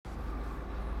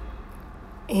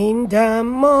In the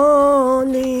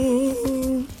morning,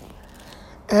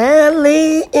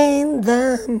 early in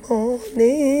the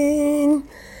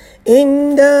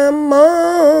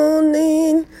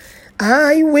morning,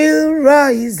 I will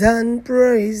rise and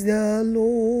praise the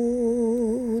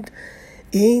Lord.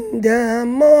 In the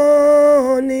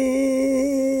morning,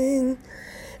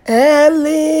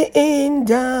 early in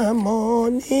the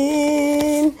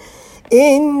morning,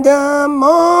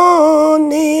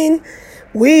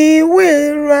 we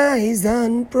will rise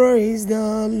and praise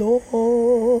the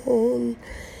Lord.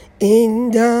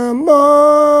 In the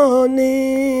morning,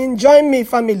 join me,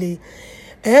 family.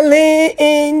 Early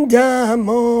in the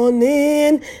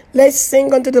morning, let's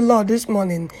sing unto the Lord this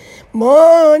morning.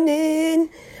 Morning,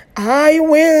 I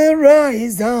will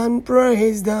rise and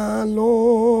praise the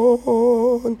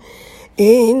Lord.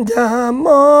 In the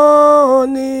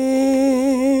morning,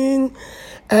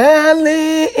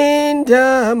 early in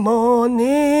the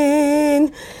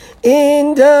morning,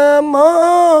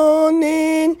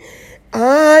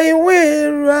 I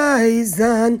will rise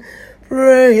and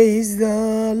praise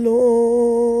the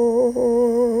Lord.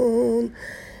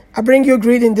 I bring you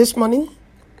greeting this morning.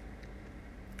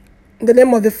 In the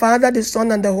name of the Father, the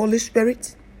Son, and the Holy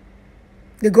Spirit,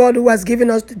 the God who has given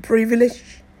us the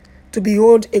privilege to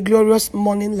behold a glorious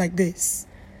morning like this,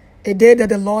 a day that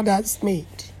the Lord has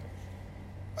made,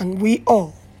 and we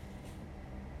all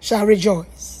shall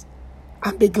rejoice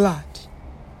and be glad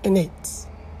in it.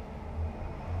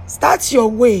 Start your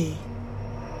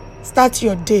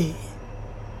day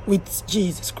with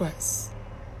Jesus Christ.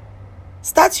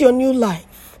 Start your new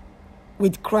life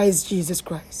with Christ Jesus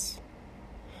Christ.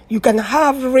 You can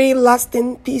have real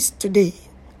lasting peace today.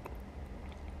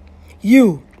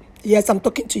 Yes, I'm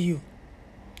talking to you.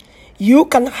 You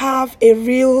can have a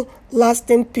real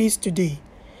lasting peace today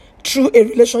through a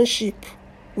relationship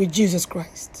with Jesus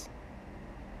Christ.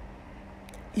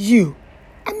 You.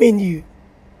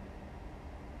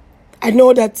 I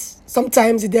know that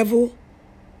sometimes the devil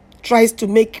tries to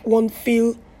make one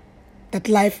feel that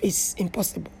life is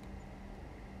impossible.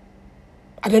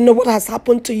 I don't know what has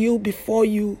happened to you before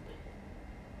you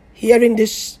hearing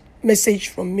this message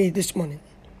from me this morning.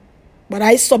 But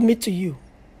I submit to you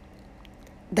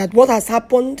that what has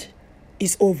happened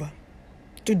is over.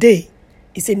 Today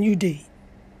is a new day.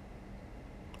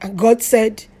 And God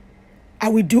said, I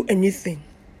will do anything.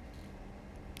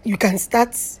 You can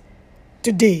start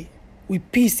today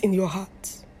with peace in your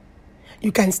heart.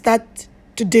 You can start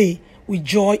today with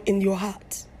joy in your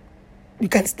heart. You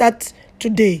can start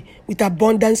today with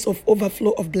abundance of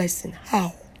overflow of blessing.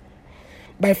 How?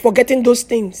 By forgetting those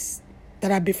things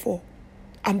that are before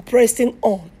and pressing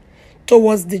on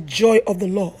towards the joy of the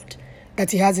Lord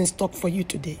that He has in stock for you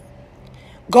today.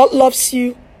 God loves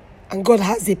you and God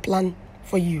has a plan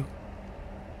for you.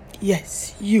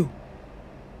 Yes, you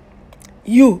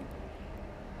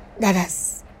that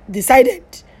has decided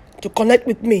to connect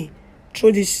with me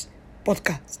through this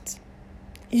podcast.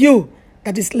 You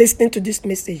that is listening to this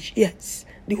message. Yes,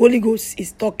 the Holy Ghost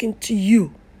is talking to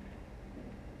you.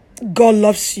 God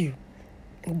loves you.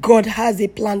 God has a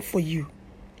plan for you.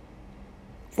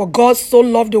 For God so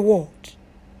loved the world,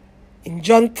 in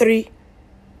John 3,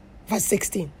 verse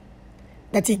 16,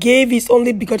 that He gave His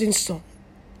only begotten Son,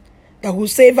 that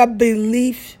whosoever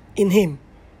believes in Him,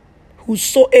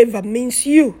 whosoever means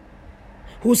you,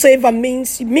 whosoever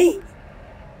means me,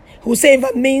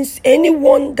 whosoever means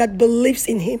anyone that believes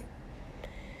in Him,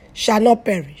 shall not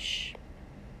perish,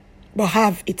 but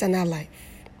have eternal life.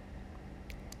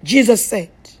 Jesus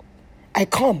said, I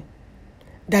come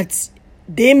that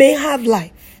they may have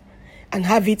life and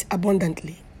have it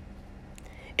abundantly.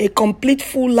 A complete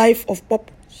full life of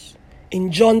purpose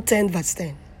in John 10 verse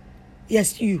 10.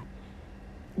 Yes, you.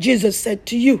 Jesus said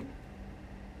to you,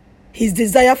 His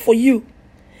desire for you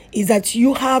is that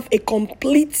you have a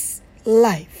complete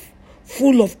life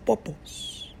full of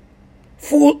purpose,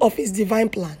 full of His divine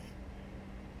plan,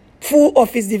 full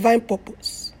of His divine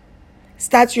purpose.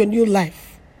 Start your new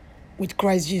life with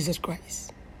Christ Jesus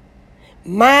Christ.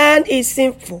 Man is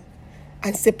sinful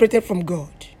and separated from God.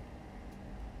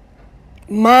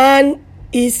 Man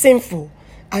is sinful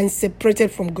and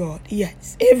separated from God.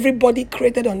 Yes, everybody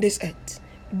created on this earth,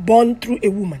 born through a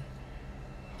woman.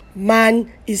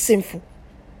 Man is sinful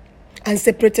and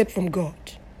separated from God.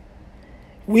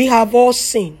 We have all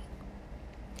sinned.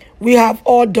 We have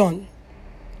all done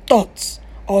thoughts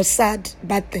or said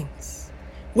bad things,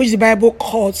 which the Bible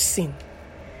calls sin.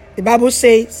 The Bible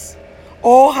says,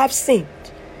 all have sinned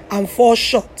and fall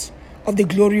short of the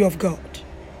glory of God.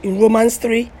 In Romans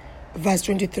 3, verse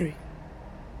 23.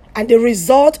 And the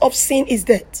result of sin is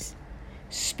death,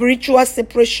 spiritual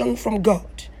separation from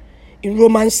God. In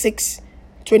Romans 6,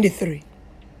 23.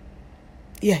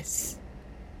 Yes.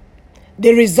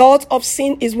 The result of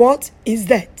sin is what? Is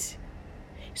death.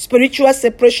 Spiritual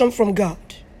separation from God.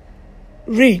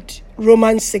 Read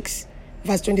Romans 6,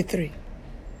 verse 23.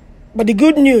 But the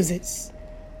good news is,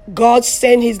 God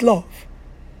sent his love.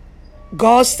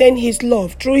 God sent his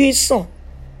love through his Son,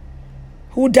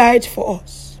 who died for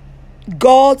us.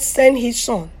 God sent his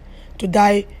Son to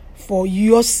die for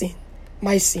your sin,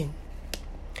 my sin.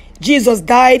 Jesus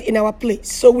died in our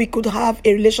place so we could have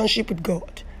a relationship with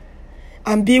God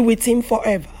and be with him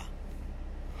forever.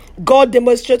 God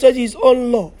demonstrated his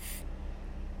own love.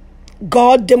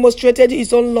 God demonstrated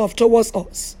his own love towards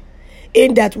us,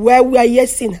 in that while we are yet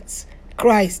sinners,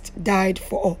 Christ died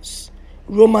for us.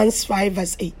 Romans 5,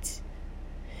 verse 8.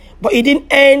 But it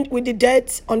didn't end with the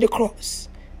death on the cross.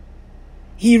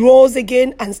 He rose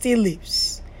again and still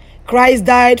lives. Christ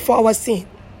died for our sin.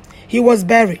 He was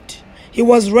buried. He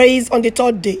was raised on the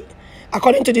third day,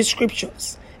 according to the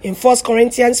scriptures, in 1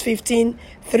 Corinthians 15,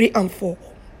 3 and 4.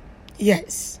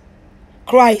 Yes,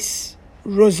 Christ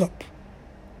rose up.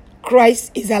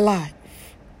 Christ is alive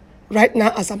right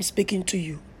now as I'm speaking to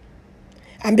you.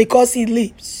 And because he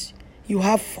lives, you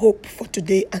have hope for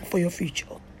today and for your future.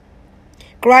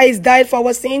 Christ died for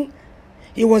our sin.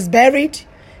 He was buried.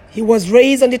 He was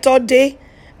raised on the third day,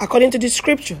 according to the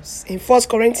scriptures, in 1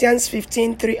 Corinthians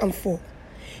 15, 3 and 4.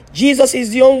 Jesus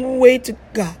is the only way to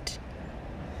God.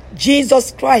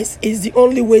 Jesus Christ is the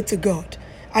only way to God.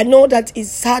 I know that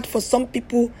it's hard for some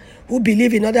people who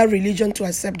believe in other religion to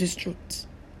accept this truth.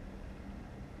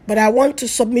 But I want to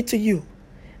submit to you,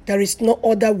 there is no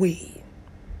other way.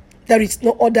 There is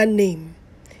no other name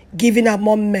given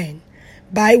among men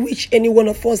by which any one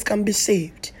of us can be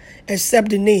saved, except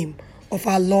the name of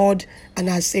our Lord and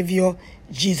our Savior,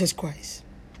 Jesus Christ.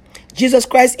 Jesus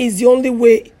Christ is the only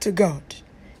way to God.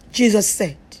 Jesus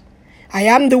said, I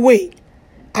am the way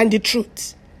and the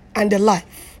truth and the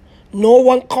life. No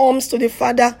one comes to the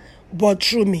Father but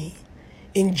through me.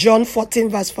 In John 14,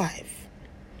 verse 5.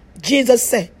 Jesus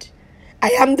said, I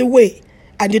am the way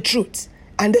and the truth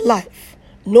and the life.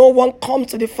 No one comes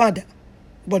to the Father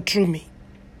but through me.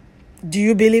 Do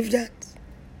you believe that?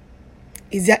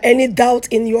 Is there any doubt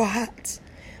in your heart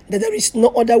that there is no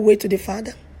other way to the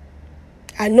Father?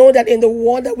 I know that in the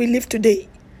world that we live today,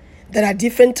 there are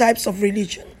different types of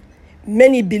religion.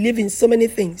 Many believe in so many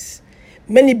things.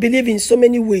 Many believe in so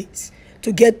many ways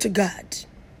to get to God.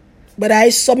 But I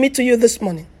submit to you this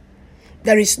morning,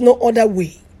 there is no other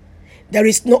way. There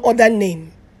is no other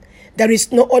name. There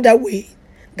is no other way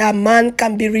that man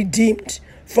can be redeemed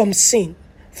from sin,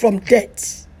 from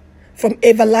death, from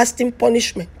everlasting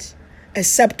punishment,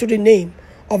 except to the name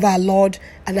of our Lord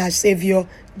and our Savior,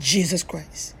 Jesus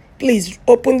Christ. Please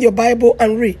open your Bible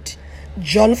and read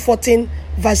John 14,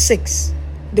 verse 6.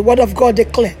 The word of God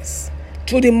declares,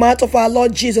 through the mouth of our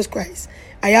Lord Jesus Christ,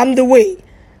 I am the way,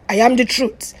 I am the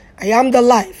truth, I am the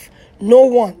life. No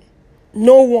one.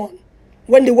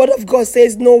 When the word of God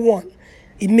says no one,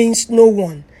 it means no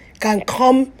one can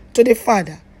come to the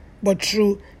Father but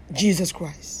through Jesus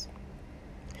Christ.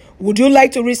 Would you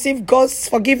like to receive God's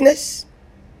forgiveness?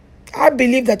 I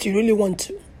believe that you really want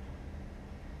to.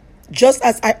 Just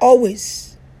as I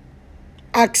always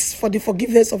ask for the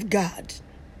forgiveness of God.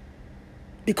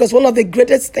 Because one of the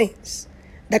greatest things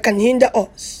that can hinder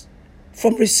us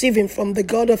from receiving from the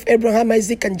God of Abraham,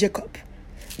 Isaac, and Jacob,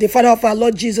 the Father of our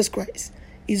Lord Jesus Christ,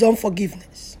 is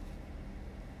unforgiveness.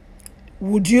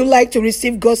 Would you like to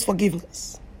receive God's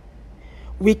forgiveness?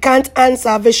 We can't earn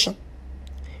salvation.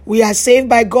 We are saved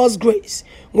by God's grace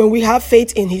when we have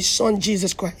faith in his Son,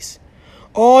 Jesus Christ.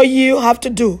 All you have to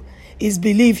do is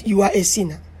believe you are a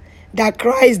sinner, that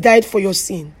Christ died for your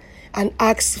sin, and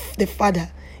ask the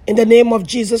Father, in the name of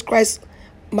Jesus Christ,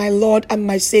 my Lord and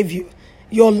my Savior,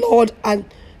 your Lord and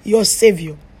your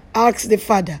Savior. Ask the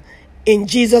Father, in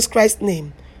Jesus Christ's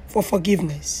name, for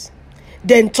forgiveness.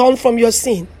 Then turn from your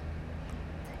sin.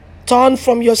 Turn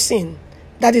from your sin.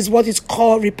 That is what is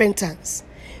called repentance.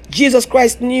 Jesus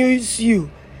Christ knows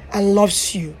you and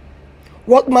loves you.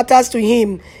 What matters to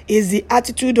him is the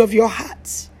attitude of your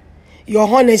heart, your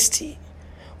honesty.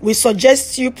 We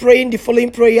suggest you praying the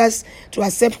following prayers to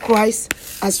accept Christ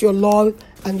as your Lord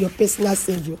and your personal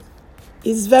Savior.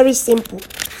 It's very simple.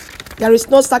 There is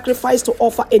no sacrifice to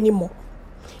offer anymore.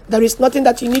 There is nothing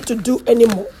that you need to do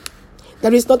anymore.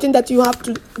 There is nothing that you have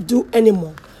to do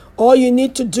anymore. All you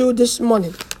need to do this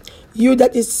morning, you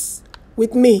that is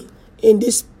with me in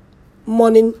this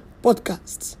morning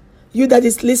podcast, you that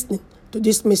is listening to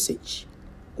this message,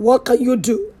 what can you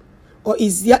do? Or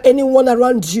is there anyone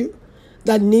around you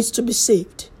that needs to be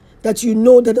saved, that you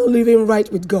know that are living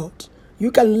right with God?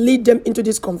 You can lead them into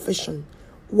this confession.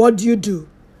 What do?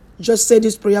 Just say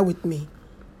this prayer with me.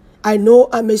 I know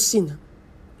I'm a sinner.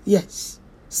 Yes.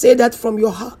 Say that from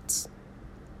your heart.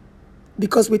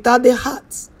 Because without the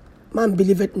heart, man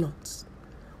believeth not.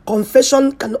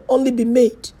 Confession can only be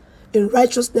made in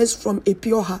righteousness from a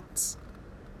pure heart.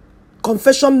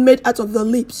 Confession made out of the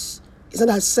lips is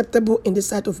not acceptable in the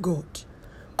sight of God.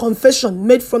 Confession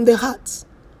made from the heart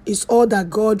is all that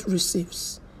God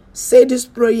receives. Say this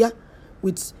prayer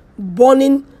with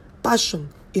burning passion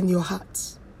in your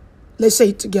heart. Let's say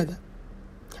it together.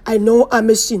 I know I'm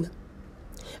a sinner.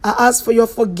 I ask for your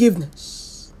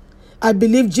forgiveness. I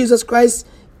believe Jesus Christ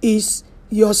is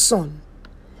your Son.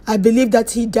 I believe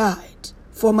that he died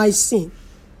for my sin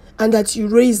and that you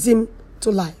raised him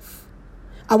to life.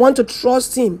 I want to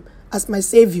trust him as my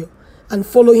Savior and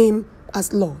follow him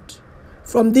as Lord.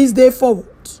 From this day forward,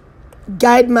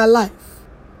 guide my life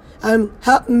and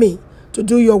help me to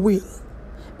do your will.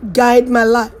 Guide my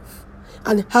life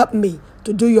and help me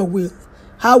to do your will.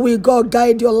 How will God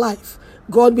guide your life?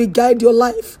 God will guide your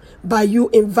life by you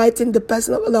inviting the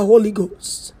person of the Holy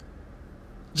Ghost.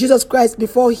 Jesus Christ,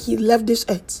 before he left this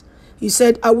earth, he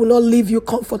said, I will not leave you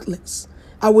comfortless.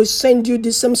 I will send you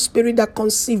the same spirit that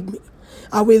conceived me.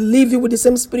 I will leave you with the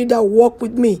same spirit that walked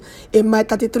with me in my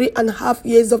 33.5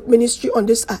 years of ministry on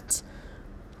this earth.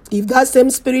 If that same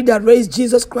spirit that raised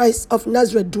Jesus Christ of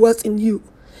Nazareth dwells in you,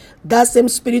 that same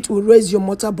spirit will raise your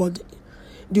mortal body.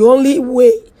 The only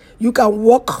way you can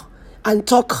walk and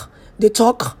talk the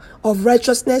talk of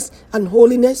righteousness and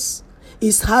holiness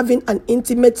is having an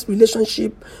intimate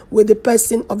relationship with the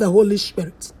person of the Holy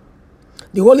Spirit.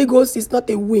 The Holy Ghost is not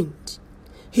a wind.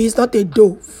 He is not a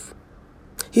dove.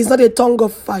 He is not a tongue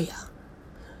of fire.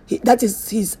 That is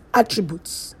his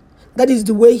attributes. That is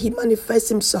the way he manifests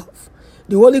himself.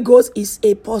 The Holy Ghost is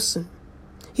a person.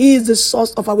 He is the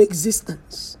source of our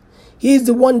existence. He is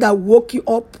the one that woke you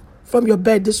up from your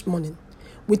bed this morning.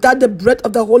 Without the breath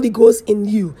of the Holy Ghost in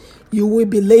you, you will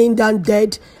be laying down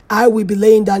dead. I will be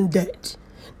laying down dead.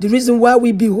 The reason why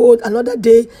we behold another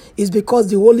day is because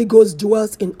the Holy Ghost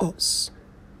dwells in us.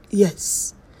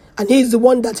 Yes. And he is the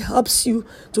one that helps you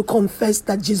to confess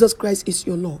that Jesus Christ is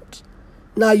your Lord.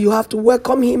 Now you have to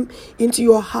welcome him into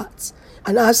your heart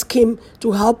and ask him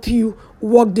to help you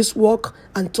walk this walk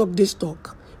and talk this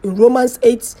talk. In Romans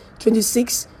 8,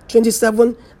 26,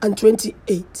 27, and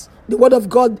 28, the word of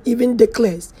God even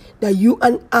declares that you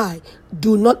and I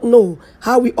do not know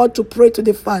how we ought to pray to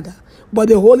the Father, but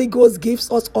the Holy Ghost gives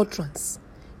us utterance.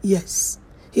 Yes,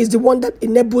 he's the one that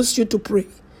enables you to pray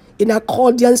in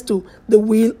accordance to the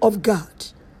will of God.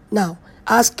 Now,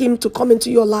 ask him to come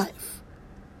into your life.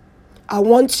 I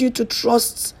want you to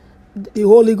trust the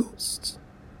Holy Ghost.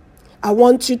 I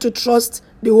want you to trust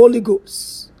the Holy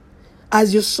Ghost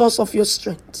as your source of your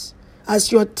strength, as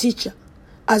your teacher,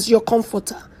 as your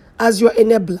comforter, as your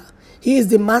enabler. He is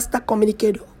the master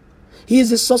communicator. He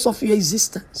is the source of your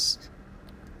existence.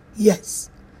 Yes.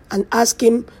 And ask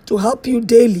him to help you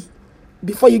daily.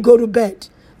 Before you go to bed,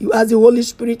 you ask the Holy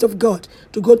Spirit of God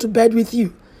to go to bed with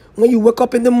you. When you wake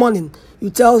up in the morning,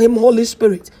 you tell him, Holy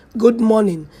Spirit, good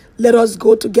morning. Let us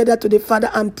go together to the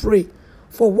Father and pray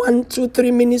for 1, 2,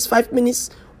 3 minutes, 5 minutes,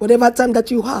 whatever time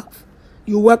that you have.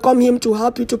 You welcome him to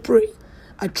help you to pray.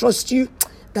 I trust you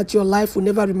that your life will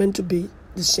never remain to be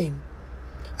the same.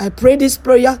 I pray this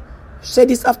prayer. Say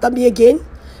this after me again.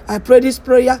 I pray this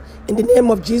prayer in the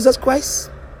name of Jesus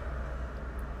Christ.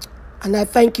 And I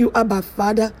thank you, Abba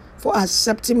Father, for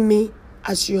accepting me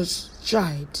as your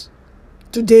child.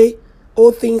 Today,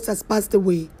 all things has passed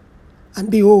away. And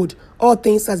behold, all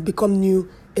things has become new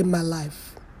in my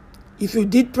life. If you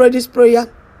did pray this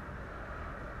prayer,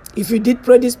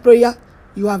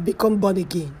 you have become born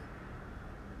again.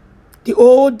 The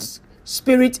old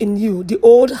spirit in you, the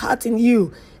old heart in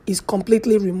you is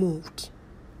completely removed.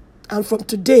 And from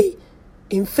today,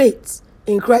 in faith,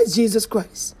 in Christ Jesus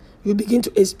Christ, you begin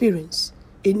to experience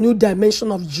a new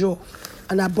dimension of joy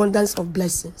and abundance of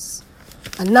blessings.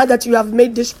 And now that you have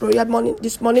made this prayer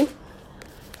this morning,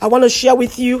 I want to share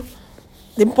with you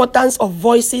the importance of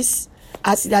voices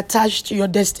as it attached to your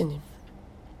destiny.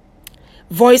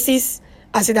 Voices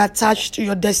as it attached to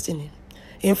your destiny.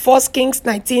 In 1 Kings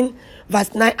 19,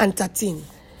 verse 9 and 13,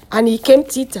 and he came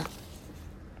thither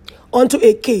unto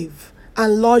a cave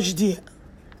and lodged there.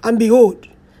 And behold,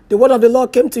 the word of the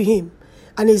Lord came to him,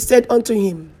 and he said unto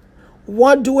him,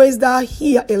 What doest thou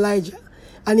here, Elijah?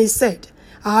 And he said,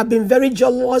 I have been very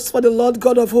jealous for the Lord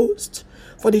God of hosts,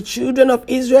 for the children of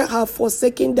Israel have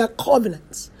forsaken their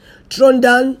covenants, thrown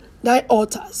down thy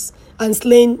altars, and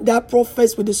slain thy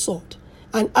prophets with the sword.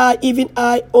 And I, even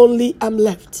I only am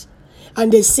left,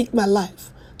 and they seek my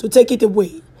life to take it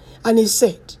away. And he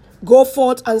said, Go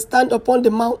forth and stand upon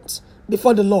the mount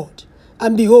before the Lord.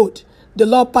 And behold, the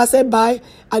Lord passed by,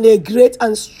 and a great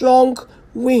and strong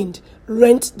wind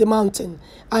rent the mountain,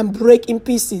 and brake in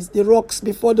pieces the rocks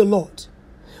before the Lord.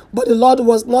 But the Lord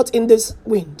was not in this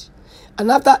wind.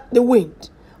 And after the wind,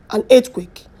 an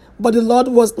earthquake. But the Lord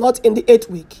was not in the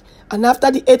earthquake. And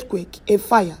after the earthquake, a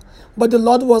fire. But the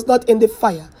Lord was not in the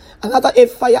fire. And after a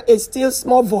fire, a still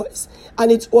small voice.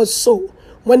 And it was so,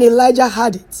 when Elijah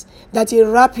heard it, that he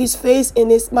wrapped his face in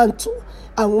his mantle,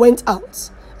 and went out,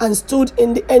 and stood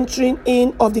in the entering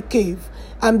in of the cave.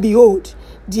 And behold,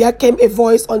 there came a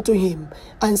voice unto him,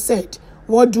 and said,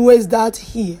 What doest thou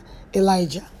here,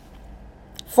 Elijah?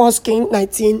 1 Kings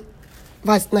 19,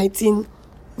 verse 19,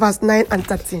 verse 9 and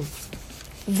 13.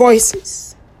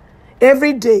 Voices.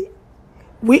 Every day,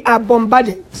 we are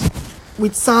bombarded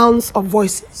with sounds of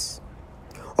voices.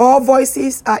 All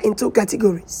voices are in two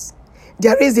categories.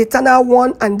 There is the eternal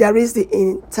one and there is the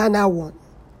internal one.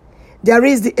 There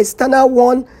is the external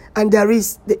one and there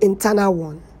is the internal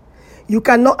one. You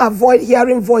cannot avoid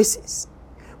hearing voices,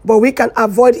 but we can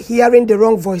avoid hearing the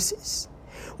wrong voices.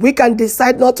 We can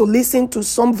decide not to listen to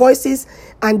some voices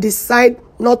and decide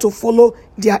not to follow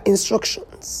their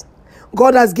instructions.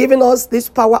 God has given us this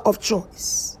power of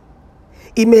choice.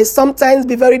 It may sometimes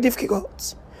be very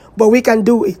difficult, but we can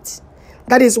do it.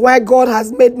 That is why God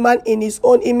has made man in his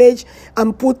own image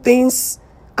and put things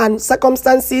and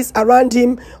circumstances around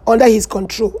him under his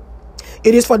control.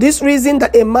 It is for this reason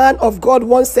that a man of God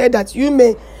once said that you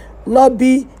may not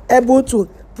be able to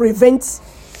prevent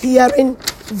hearing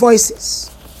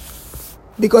voices.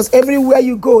 Because everywhere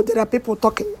you go, there are people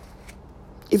talking.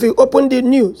 If you open the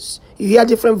news, you hear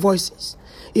different voices.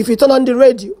 If you turn on the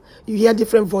radio, you hear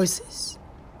different voices.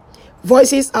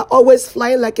 Voices are always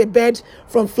flying like a bird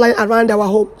from flying around our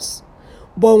homes.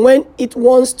 But when it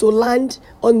wants to land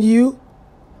on you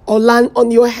or land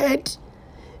on your head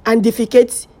and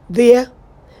defecate there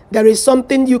is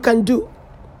something you can do.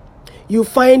 You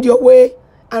find your way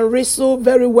and wrestle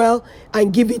very well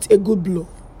and give it a good blow.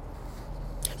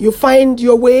 You find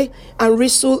your way and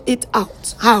wrestle it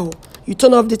out. How? You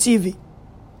turn off the TV.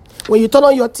 When you turn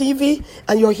on your TV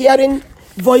and you're hearing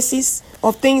voices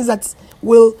of things that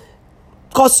will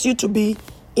cause you to be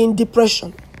in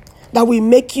depression, that will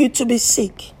make you to be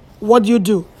sick, what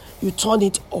do? You turn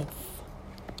it off.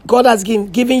 God has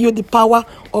given you the power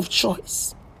of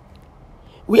choice.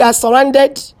 We are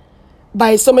surrounded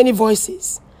by so many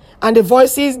voices, and the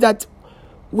voices that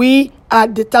we are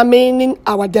determining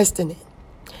our destiny.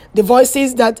 The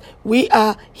voices that we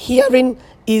are hearing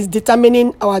is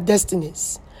determining our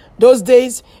destinies. Those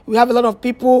days, we have a lot of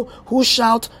people who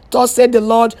shout, Thus said the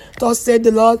Lord, thus said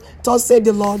the Lord, thus said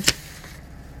the Lord.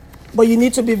 But you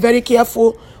need to be very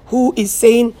careful who is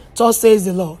saying, Thus says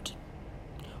the Lord.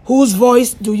 Whose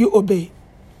voice do you obey?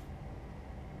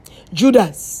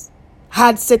 Judas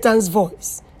heard Satan's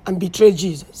voice and betrayed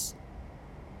Jesus.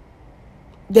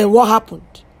 Then what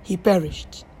happened? He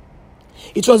perished.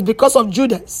 It was because of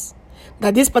Judas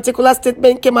that this particular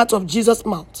statement came out of Jesus'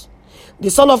 mouth. The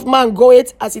Son of Man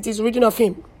goeth as it is written of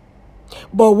him.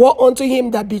 But woe unto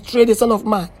him that betrayed the Son of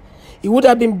Man. It would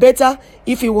have been better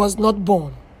if he was not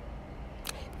born.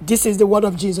 This is the word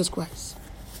of Jesus Christ.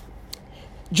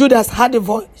 Judas had the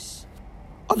voice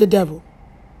of the devil,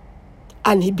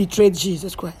 and he betrayed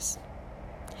Jesus Christ.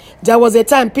 There was a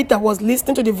time Peter was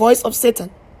listening to the voice of Satan,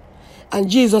 and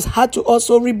Jesus had to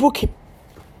also rebuke him.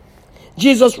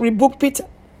 Jesus rebuked Peter.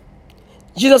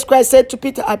 Jesus Christ said to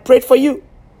Peter, I prayed for you.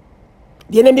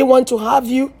 The enemy want to have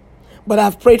you, but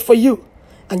I've prayed for you.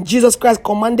 And Jesus Christ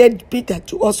commanded Peter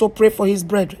to also pray for his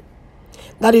brethren.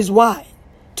 That is why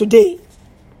today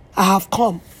I have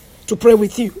come to pray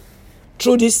with you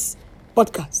through this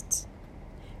podcast.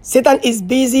 Satan is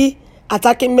busy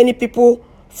attacking many people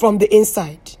from the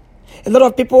inside. A lot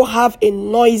of people have a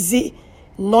noisy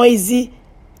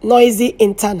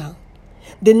internal.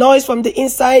 The noise from the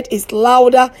inside is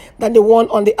louder than the one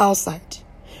on the outside.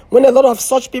 When a lot of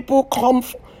such people come,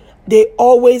 they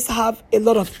always have a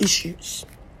lot of issues.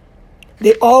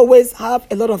 They always have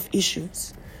a lot of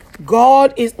issues.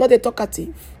 God is not a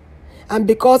talkative. And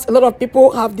because a lot of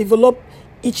people have developed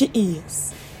itchy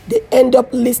ears, they end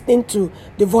up listening to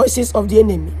the voices of the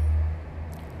enemy.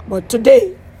 But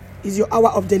today is your hour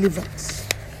of deliverance.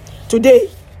 Today,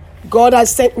 God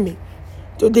has sent me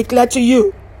to declare to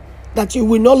you that you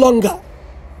will no longer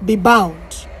be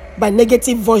bound by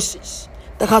negative voices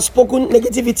that have spoken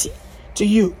negativity to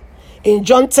you. In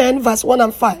John 10, verse 1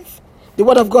 and 5, the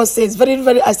word of God says, Very,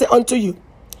 very, I say unto you,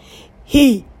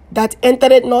 he that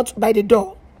entered not by the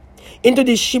door into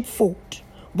the sheepfold,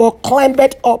 but climbed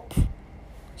up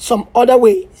some other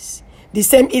ways, the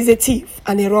same is a thief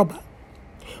and a robber.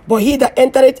 But he that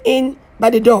entereth in by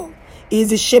the door is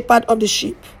the shepherd of the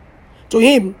sheep. To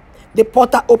him the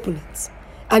porter openeth,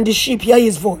 and the sheep hear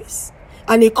his voice,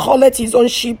 and he calleth his own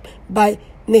sheep by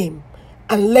name,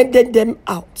 and leadeth them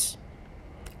out.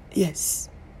 Yes,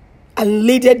 and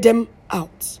leadeth them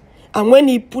out. And when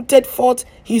he putteth forth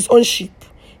his own sheep,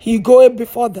 he goeth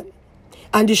before them,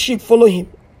 and the sheep follow him,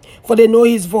 for they know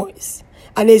his voice.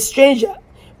 And a stranger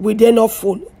will they not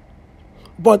follow,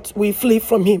 but will flee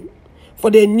from him,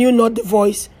 for they knew not the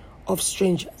voice of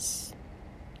strangers.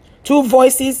 Two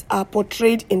voices are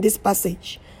portrayed in this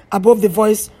passage above the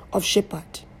voice of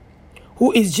shepherd,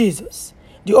 who is Jesus.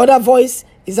 The other voice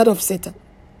is that of Satan.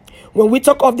 When we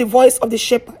talk of the voice of the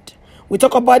shepherd, we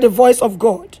talk about the voice of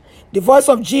God, the voice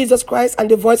of Jesus Christ, and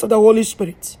the voice of the Holy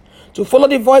Spirit. To follow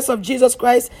the voice of Jesus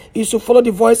Christ is to follow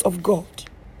the voice of God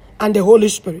and the Holy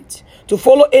Spirit. To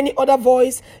follow any other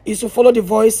voice is to follow the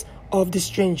voice of the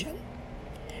stranger.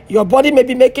 Your body may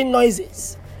be making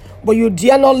noises, but you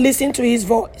dare not listen to his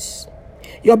voice.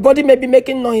 Your body may be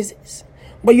making noises,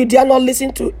 but you dare not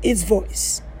listen to his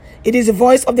voice. It is the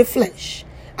voice of the flesh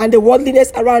and the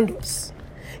worldliness around us.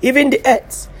 Even the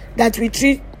earth that we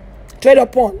tread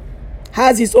upon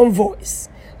has its own voice.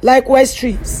 Likewise,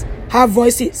 trees have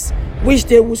voices which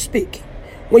they will speak.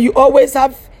 When you always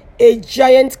have a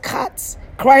giant cat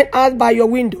crying out by your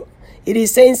window, it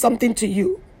is saying something to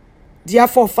you.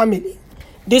 Therefore, family,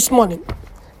 this morning,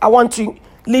 I want to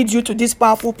lead you to these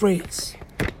powerful prayers.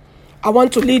 I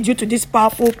want to lead you to these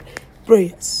powerful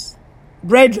prayers.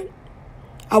 Brethren,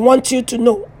 I want you to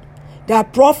know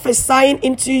that prophesying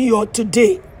into your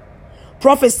today,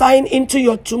 prophesying into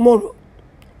your tomorrow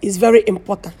is very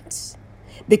important,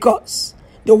 because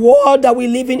the world that we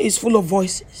live in is full of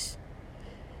voices.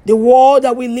 The world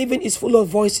that we live in is full of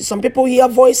voices. Some people hear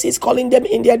voices calling them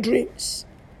in their dreams.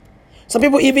 Some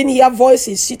people even hear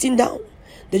voices sitting down.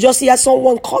 They just hear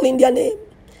someone calling their name.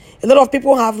 A lot of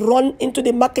people have run into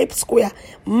the market square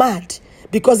mad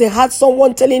because they had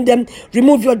someone telling them,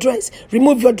 remove your dress,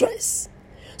 remove your dress.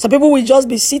 Some people will just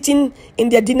be sitting in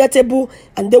their dinner table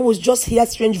and they will just hear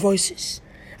strange voices.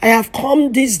 I have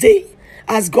come this day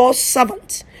as God's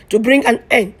servant to bring an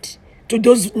end to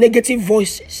those negative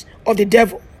voices of the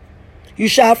devil. You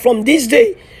shall from this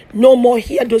day no more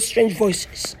hear those strange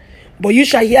voices, but you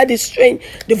shall hear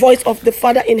the voice of the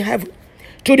Father in heaven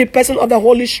through the person of the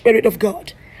Holy Spirit of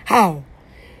God. How?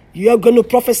 You are going to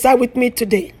prophesy with me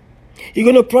today.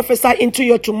 You're going to prophesy into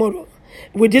your tomorrow.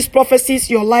 With these prophecies,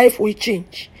 your life will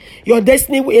change. Your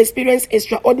destiny will experience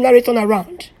extraordinary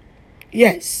turnaround.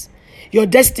 Yes, your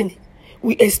destiny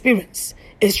will experience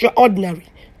extraordinary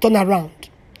turnaround.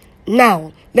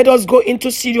 Now, let us go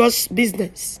into serious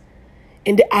business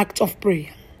in the act of prayer.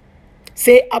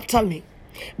 Say after me,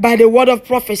 by the word of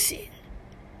prophecy.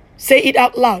 Say it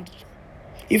out loud.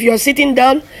 If you're sitting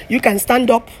down, you can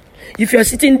stand up. If you're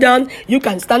sitting down, you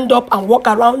can stand up and walk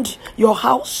around your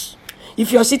house.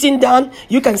 If you're sitting down,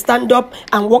 you can stand up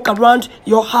and walk around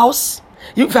your house.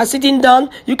 If you're sitting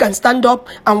down, you can stand up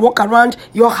and walk around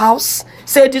your house.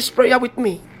 Say this prayer with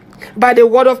me. By the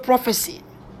word of prophecy,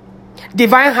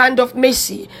 divine hand of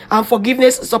mercy and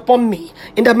forgiveness is upon me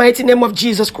in the mighty name of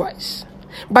Jesus Christ.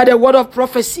 By the word of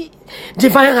prophecy,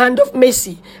 divine hand of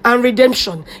mercy and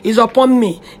redemption is upon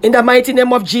me in the mighty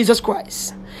name of Jesus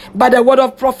Christ. By the word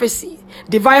of prophecy,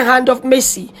 divine hand of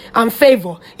mercy and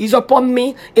favor is upon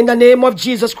me in the name of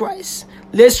Jesus Christ.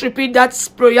 Let's repeat that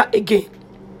prayer again.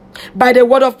 By the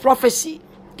word of prophecy,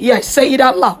 yes, say it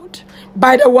out loud.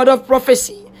 By the word of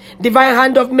prophecy, divine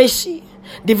hand of mercy,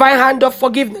 divine hand of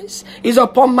forgiveness is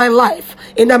upon my life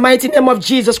in the mighty name of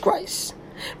Jesus Christ.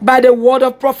 By the word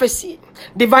of prophecy,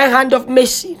 divine hand of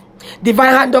mercy,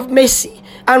 divine hand of mercy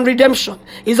and redemption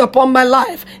is upon my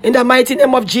life in the mighty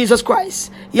name of Jesus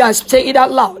Christ. Yes, say it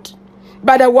out loud.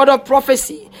 By the word of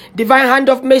prophecy, divine hand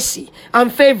of mercy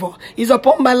and favor is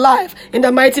upon my life in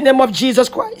the mighty name of Jesus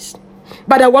Christ.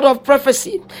 By the word of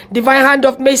prophecy, divine hand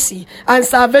of mercy and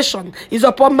salvation is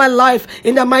upon my life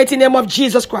in the mighty name of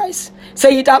Jesus Christ.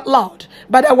 Say it out loud.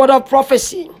 By the word of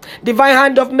prophecy, divine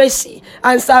hand of mercy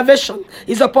and salvation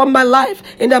is upon my life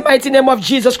in the mighty name of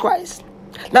Jesus Christ.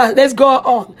 Now let's go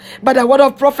on. By the word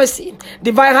of prophecy,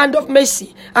 divine hand of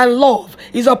mercy and love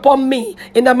is upon me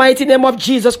in the mighty name of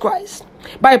Jesus Christ.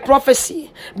 By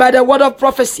prophecy, by the word of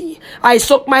prophecy, I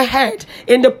soak my head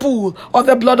in the pool of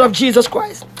the blood of Jesus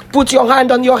Christ. Put your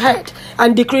hand on your head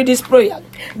and decree this prayer.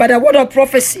 By the word of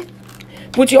prophecy,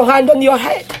 put your hand on your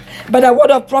head. By the word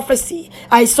of prophecy,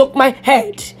 I soak my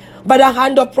head. By the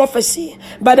hand of prophecy,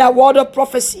 by the word of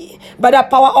prophecy, by the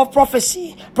power of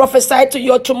prophecy. Prophesy to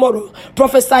your tomorrow.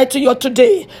 Prophesy to your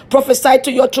today. Prophesy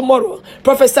to your tomorrow.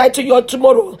 Prophesy to your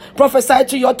tomorrow. Prophesy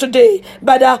to your today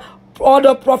by the word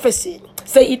of prophecy.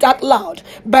 Say it out loud.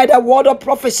 By the word of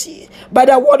prophecy. By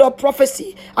the word of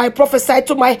prophecy. I prophesy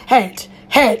to my head.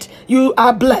 Head, you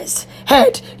are blessed.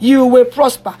 Head, you will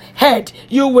prosper. Head,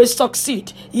 you will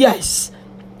succeed. Yes.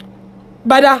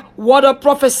 By the word of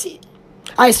prophecy,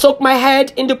 I soak my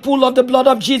head in the pool of the blood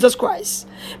of Jesus Christ.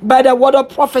 By the word of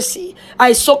prophecy,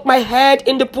 I soak my head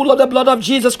in the pool of the blood of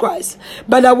Jesus Christ.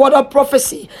 By the word of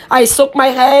prophecy, I soak my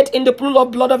head in the pool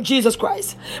of blood of Jesus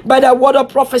Christ. By the word of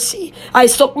prophecy, I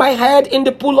soak my head in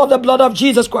the pool of the blood of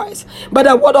Jesus Christ. By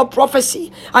the word of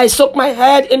prophecy, I soak my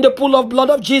head in the pool of blood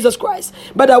of Jesus Christ.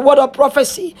 By the word of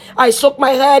prophecy, I soak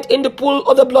my head in the pool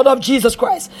of the blood of Jesus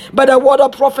Christ. By the word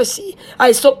of prophecy,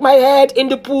 I soak my head in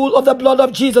the pool of the blood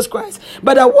of Jesus Christ.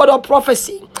 By the word of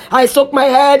prophecy, I soak my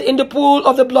head in the pool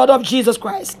of the blood of Jesus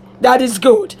Christ. That is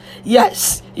good.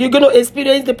 Yes, you're going to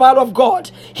experience the power of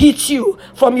God hit you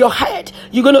from your head.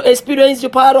 You're going to experience the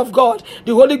power of God.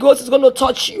 The Holy Ghost is going to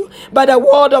touch you by the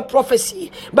word of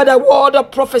prophecy. By the word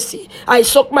of prophecy, I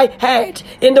soak my head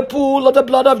in the pool of the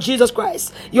blood of Jesus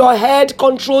Christ. Your head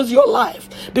controls your life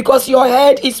because your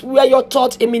head is where your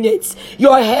thought emanates.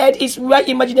 Your head is where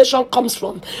imagination comes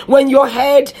from. When your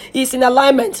head is in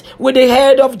alignment with the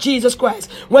head of Jesus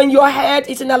Christ, when your head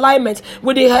is in alignment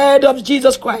with the head of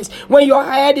Jesus Christ, when your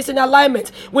head is in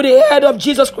alignment with the head of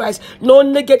Jesus Christ, no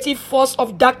negative force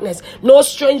of darkness, no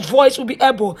strange voice will be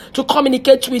able to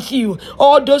communicate with you.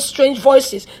 All those strange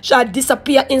voices shall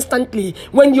disappear instantly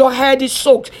when your head is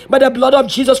soaked by the blood of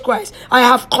Jesus Christ. I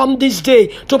have come this day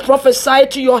to prophesy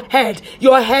to your head.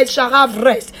 Your head shall have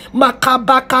rest.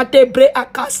 Makabakate bre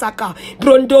akasaka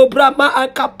brondo brama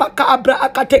akapaka abra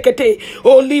akatekete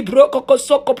oli broko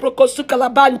kosoko prokosuka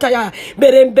labantaya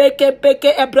berembeke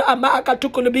peke ebra ama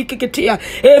akatukulubi.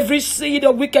 Every seed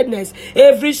of wickedness,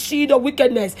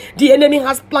 the enemy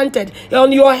has planted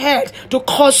on your head to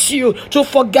cause you to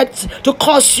forget, to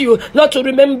cause you not to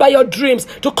remember your dreams,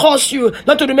 to cause you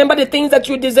not to remember the things that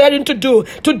you're desiring to do.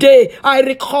 Today, I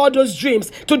record those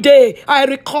dreams. Today, I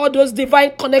record those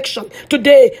divine connections.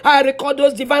 Today, I record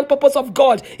those divine purpose of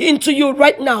God into you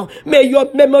right now. May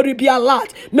your memory be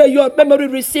alert. May your memory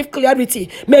receive clarity.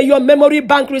 May your memory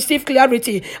bank receive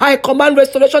clarity. I command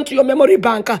restoration to your memory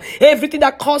bank. Everything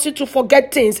that causes you to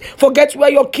forget things, forget where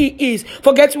your key is,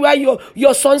 forget where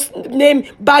your son's name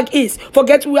bag is,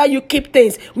 forget where you keep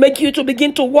things, make you to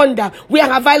begin to wonder, where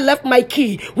have I left my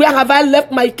key? Where have I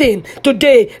left my thing?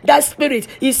 Today, that spirit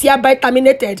is hereby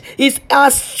terminated. Is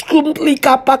askumpli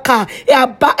kapaka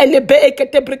aba elebe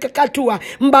ekete brekatua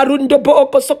mbarundo bo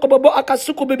okosoko bobo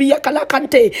akasuku bibi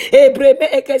yakalakante ebreme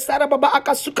ekesara baba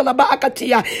akasuka laba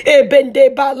akatia ebende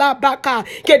bala baka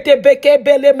ketebeke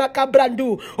bele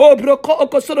makabrandu.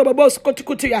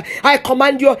 I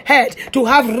command your head to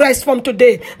have rest from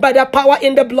today by the power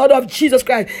in the blood of Jesus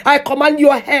Christ. I command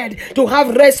your head to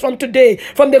have rest from today,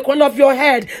 from the corner of your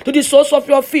head to the soles of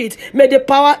your feet. May the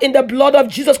power in the blood of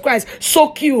Jesus Christ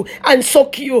soak you and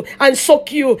soak you and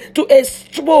soak you to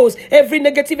expose every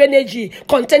negative energy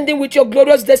contending with your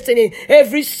glorious destiny.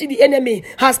 Every seed the enemy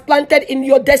has planted in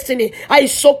your destiny, I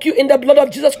soak you in the blood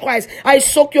of Jesus Christ. I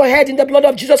soak your head in the blood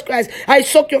of Jesus Christ. I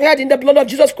soak your head in the blood of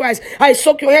Jesus Christ. I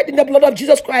soak your head in the blood of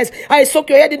Jesus Christ. I soak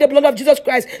your head in the blood of Jesus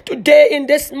Christ. Today in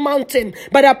this mountain,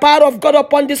 by the power of God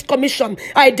upon this commission,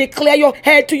 I declare your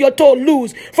head to your toe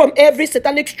loose from every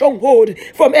satanic stronghold,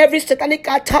 from every satanic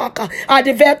attack at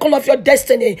the vehicle of your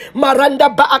destiny. Maranda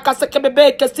ba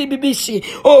akasekebebe kesibibishi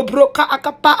o broka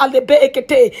akapa alebe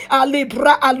ekete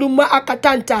alibra aluma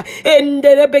akatanta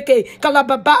enderebeke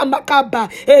kalababa makaba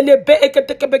elebe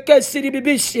ekete kebeke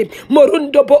siribibishi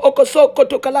morundo bo okosoko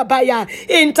to kalabaya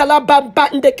intalabamba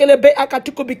ndekelebe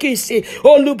akatukubikisi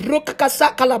olubruka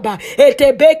kasakalaba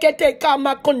etebeke te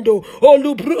kamakondo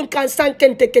olubruka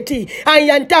sankenteketi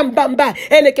ayantambamba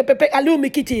elekepepe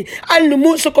alumikiti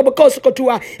alumuso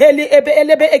kobokosokotua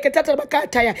elebe eketata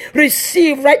bakataya.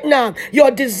 Receive right now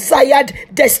your desired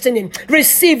destiny.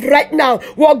 Receive right now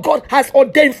what God has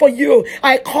ordained for you.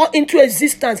 I call into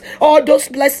existence all those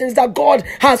blessings that God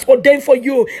has ordained for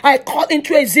you. I call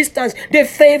into existence the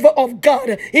favor of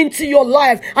God into your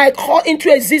life. I call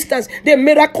into existence existence the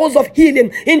miracles of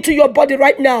healing into your body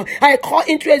right now. I call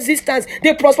into existence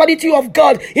the prosperity of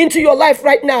God into your life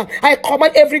right now. I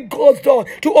command every closed door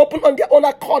to open on their own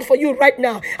accord for you right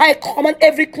now. I command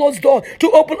every closed door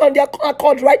to open on their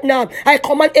accord right now. I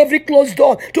command every closed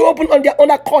door to open on their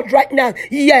own accord right now.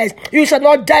 Yes, you shall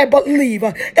not die but live.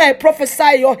 I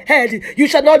prophesy your head. You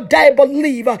shall not die but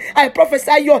live. I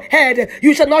prophesy your head.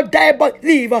 You shall not die but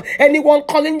live. Anyone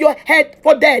calling your head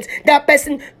for death, that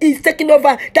person is taking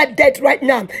over that death right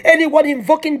now. Anyone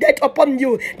invoking death upon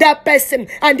you, that person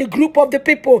and the group of the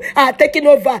people are taking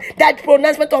over that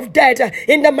pronouncement of death.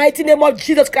 In the mighty name of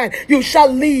Jesus Christ, you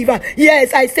shall live.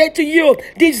 Yes, I say to you,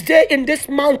 this day in this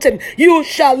mountain, you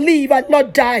shall live and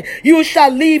not die. You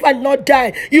shall live and not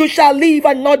die. You shall live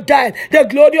and not die. The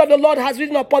glory of the Lord has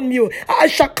risen upon you.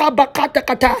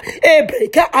 Ashakabakatakata,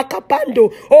 Ebreka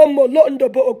akapando, Omolondo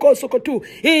bokosokotu,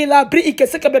 Ila brike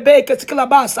sekebebeke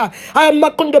sekelabasa,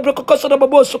 Amakundo brokokosodo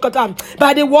babosokata.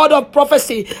 By the word of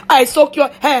prophecy, I soak your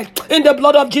head in the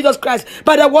blood of Jesus Christ.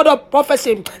 By the word of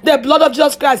prophecy, the blood of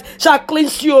Jesus Christ shall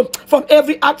cleanse you from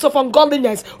every act of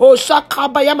ungodliness. Oh,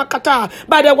 Shakabayamakata.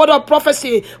 By the word of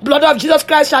prophecy, blood of Jesus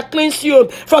Christ shall cleanse you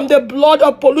from the blood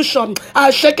of pollution.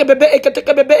 By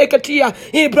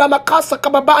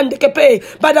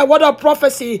the word of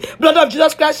prophecy, blood of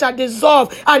Jesus Christ shall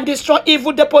dissolve and destroy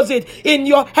evil deposit in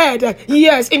your head.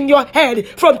 Yes, in your head.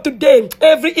 From today,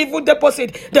 every evil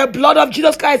deposit, the blood of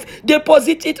Jesus Christ,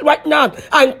 deposit it right now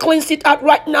and cleanse it out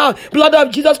right now. Blood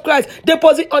of Jesus Christ,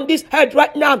 deposit on this head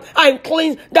right now and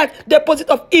cleanse that deposit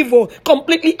of evil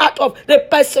completely out of the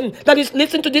person that is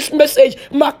listening to this message.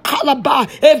 Makalaba,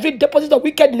 every deposit of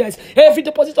wickedness,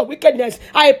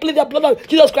 I plead the blood of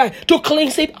Jesus Christ to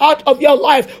cleanse it out of your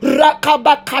life.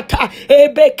 Rakabakata,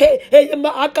 ebeke,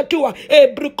 maakatua,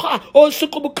 ebruka,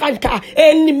 osukubukanta,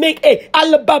 and make a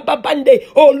alababa bande,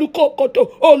 o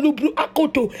lukokoto, o lubru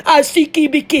akoto, asiki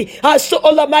biki, aso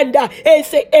olamanda,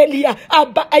 ese elia,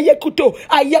 aba ayekuto,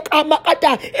 ayak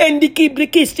amakata, endiki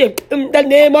brikiste. In the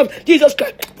name of Jesus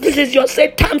Christ, this is your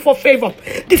set time for favor.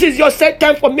 This is your set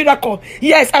time for miracle.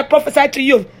 Yes, I prophesy to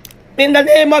you. In the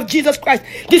name of Jesus Christ,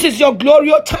 this is your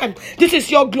glorious time. This is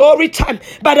your glory time.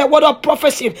 By the word of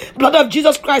prophecy, blood of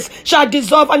Jesus Christ shall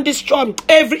dissolve and destroy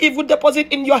every evil deposit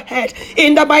in your head.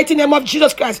 In the mighty name of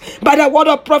Jesus Christ, by the word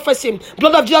of prophecy,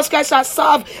 blood of Jesus Christ shall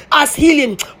serve as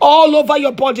healing all over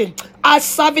your body. As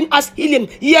serving as healing.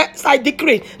 Yes, I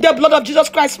decree the blood of Jesus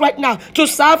Christ right now to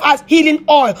serve as healing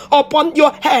oil upon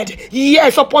your head.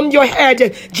 Yes, upon your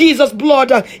head. Jesus'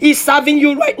 blood is serving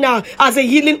you right now as a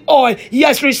healing oil.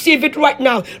 Yes, receive it right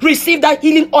now. Receive that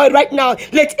healing oil right now.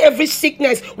 Let every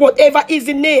sickness, whatever is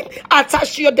the name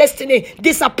attached to your destiny,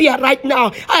 disappear right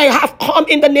now. I have come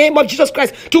in the name of Jesus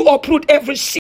Christ to uproot every sickness.